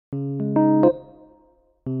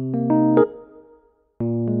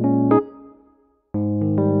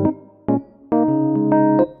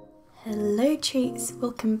treats,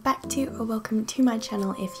 welcome back to or welcome to my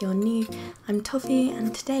channel if you're new. I'm Toffee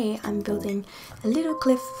and today I'm building a little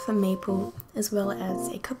cliff for Maple as well as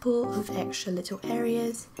a couple of extra little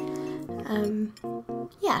areas.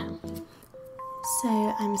 Yeah,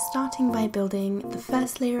 so I'm starting by building the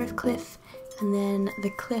first layer of cliff, and then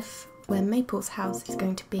the cliff where Maple's house is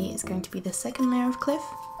going to be the second layer of cliff.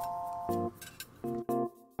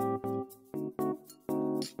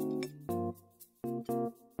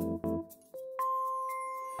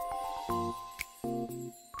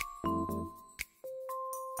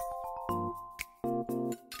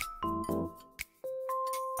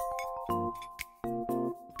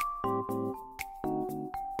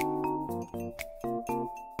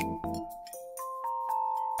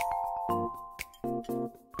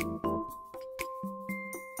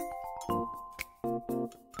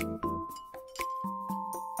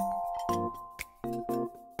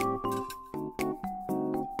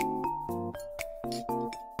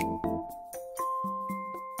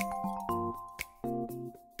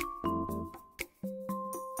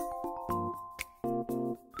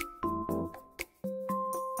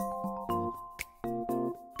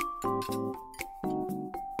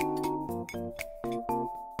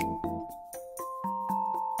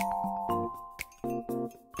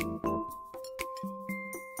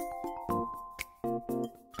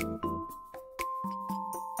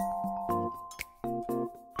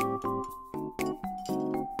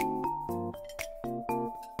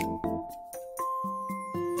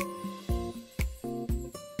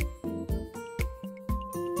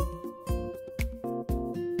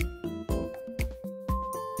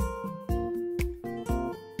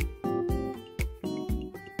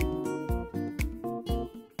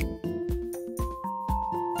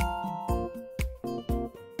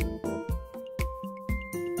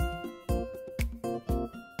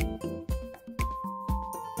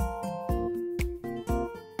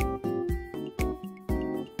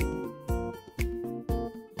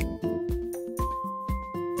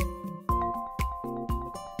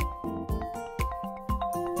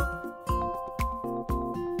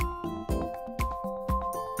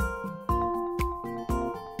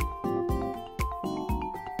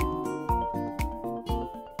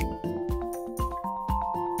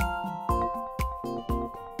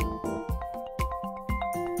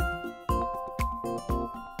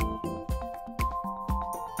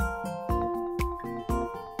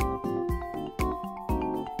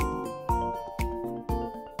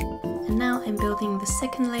 And now I'm building the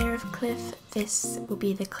second layer of cliff. This will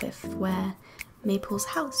be the cliff where Maple's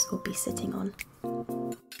house will be sitting on.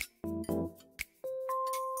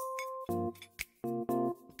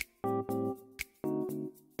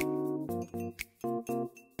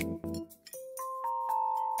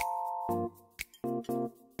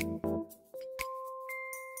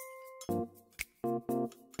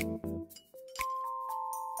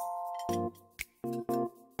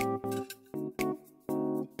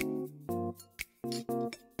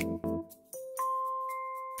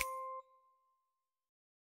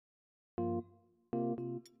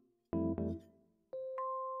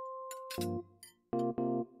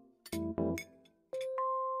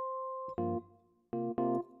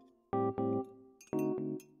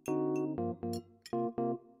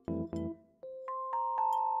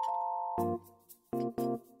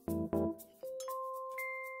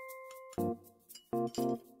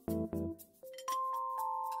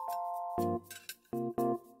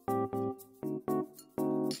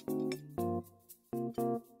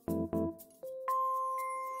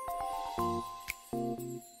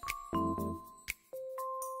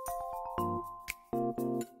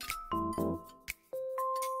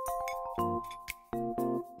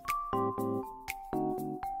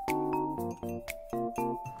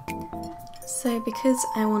 So because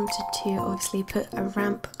I wanted to obviously put a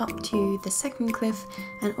ramp up to the second cliff,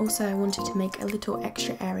 and also I wanted to make a little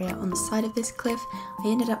extra area on the side of this cliff, I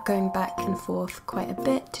ended up going back and forth quite a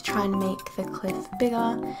bit to try and make the cliff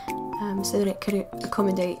bigger so that it could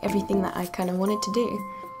accommodate everything that I kind of wanted to do.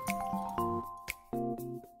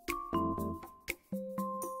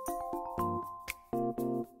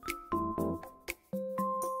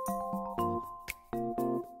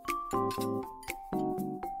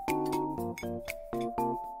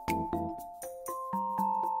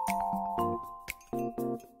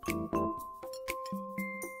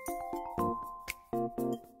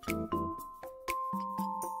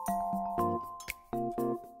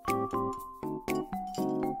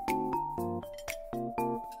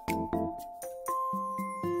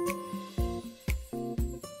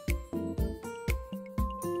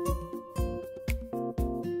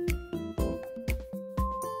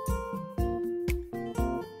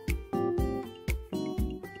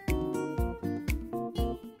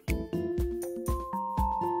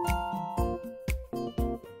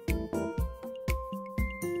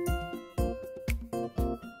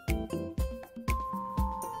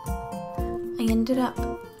 I ended up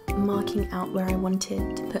marking out where I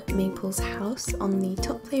wanted to put Maple's house on the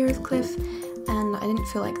top layer of cliff, and I didn't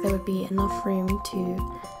feel like there would be enough room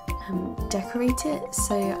to decorate it,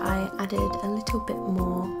 so I added a little bit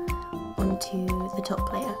more onto the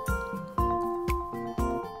top layer.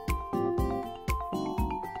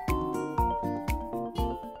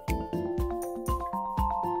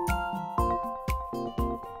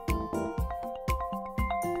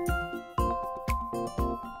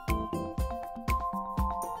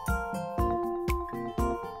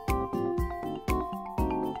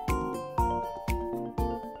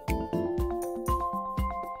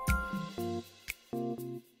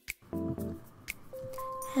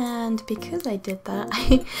 And because I did that,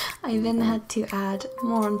 I then had to add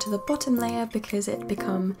more onto the bottom layer because it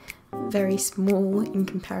become very small in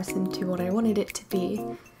comparison to what I wanted it to be.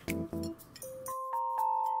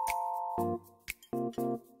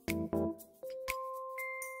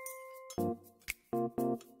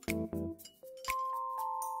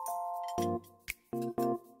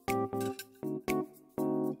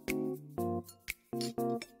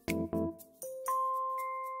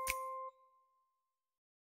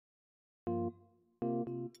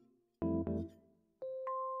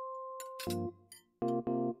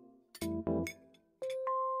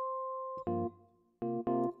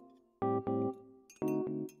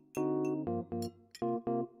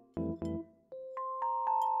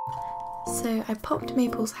 So I popped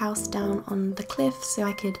Maple's house down on the cliff so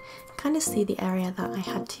I could kind of see the area that I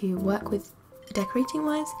had to work with decorating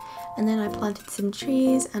wise, and then I planted some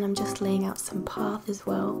trees and I'm just laying out some path as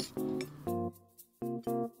well.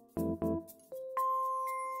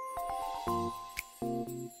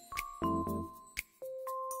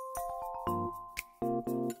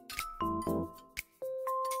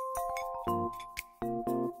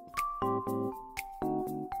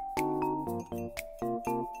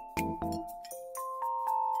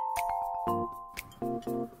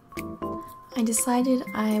 I decided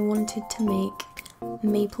I wanted to make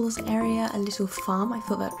Maple's area a little farm. I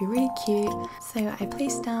thought that'd be really cute, so I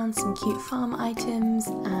placed down some cute farm items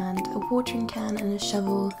and a watering can and a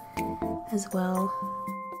shovel as well.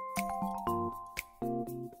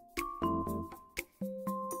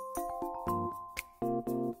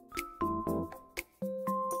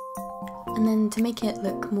 And then to make it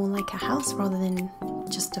look more like a house rather than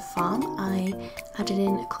just a farm, I added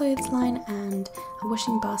in a clothesline and a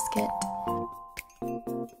washing basket.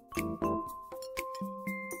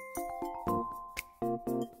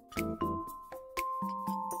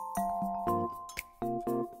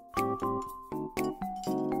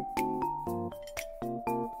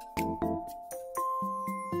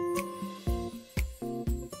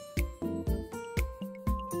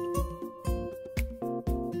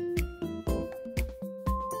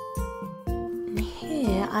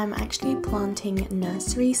 I'm actually planting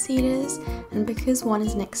nursery cedars, and because one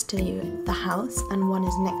is next to the house and one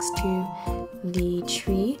is next to the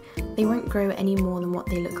tree, they won't grow any more than what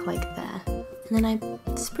they look like there. And then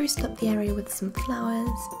I spruced up the area with some flowers,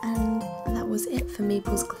 and that was it for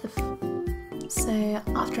Maple's Cliff. So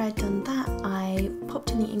after I'd done that, I popped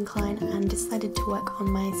in the incline and decided to work on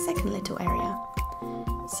my second little area.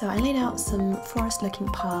 So I laid out some forest looking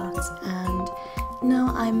paths, and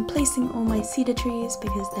now I'm placing all my cedar trees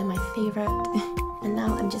because they're my favourite. And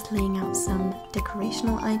now I'm just laying out some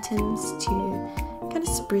decorational items to kind of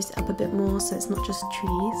spruce it up a bit more so it's not just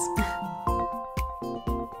trees.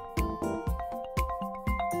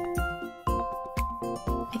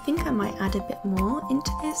 I think I might add a bit more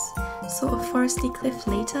into this sort of foresty cliff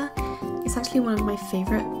later. It's actually one of my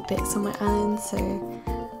favourite bits on my island, so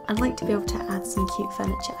I'd like to be able to add some cute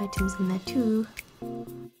furniture items in there too.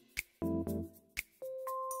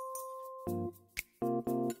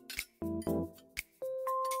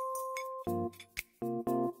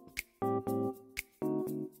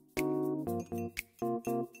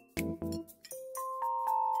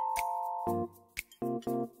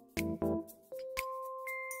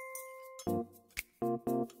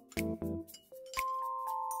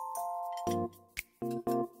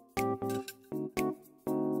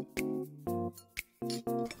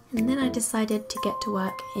 And then I decided to get to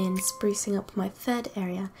work in sprucing up my third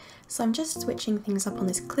area. So I'm just switching things up on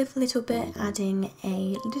this cliff a little bit, adding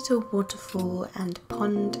a little waterfall and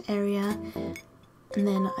pond area. And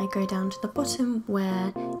then I go down to the bottom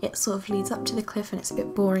where it sort of leads up to the cliff and it's a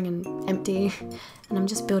bit boring and empty. And I'm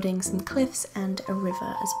just building some cliffs and a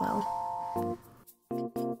river as well.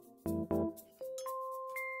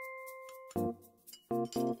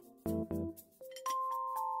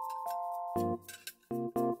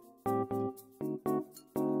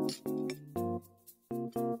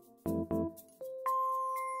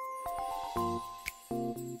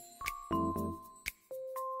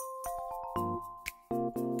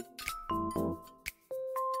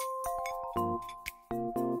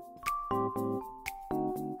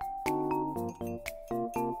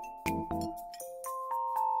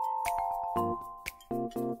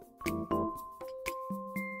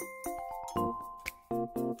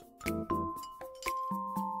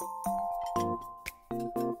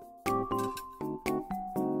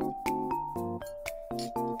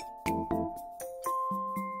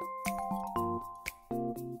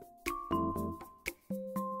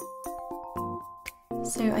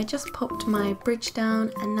 So I just popped my bridge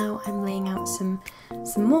down and now I'm laying out some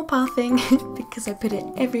more pathing because I put it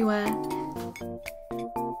everywhere.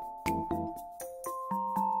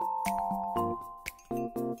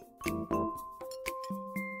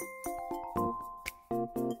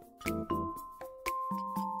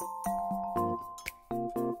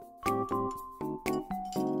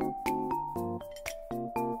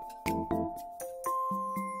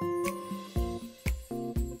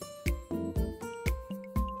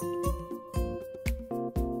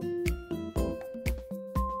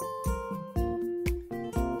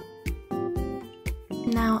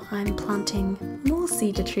 Now I'm planting more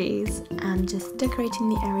cedar trees and just decorating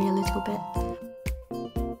the area a little bit.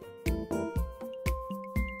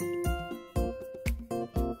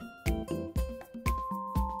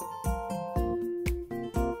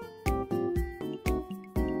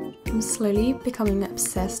 I'm slowly becoming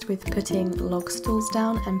obsessed with putting log stools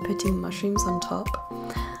down and putting mushrooms on top.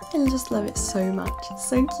 I just love it so much, it's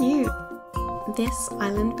so cute! This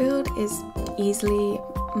island build is easily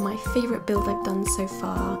my favourite build I've done so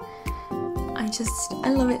far.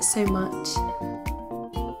 I love it so much.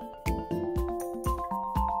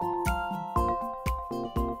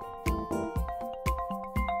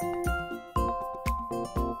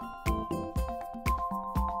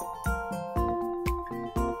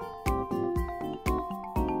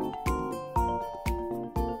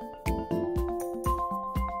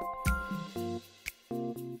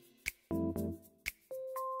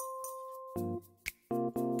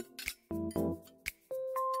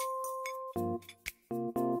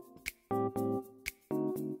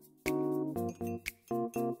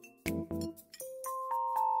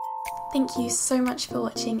 Thank you so much for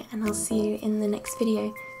watching and I'll see you in the next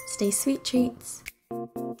video. Stay sweet treats!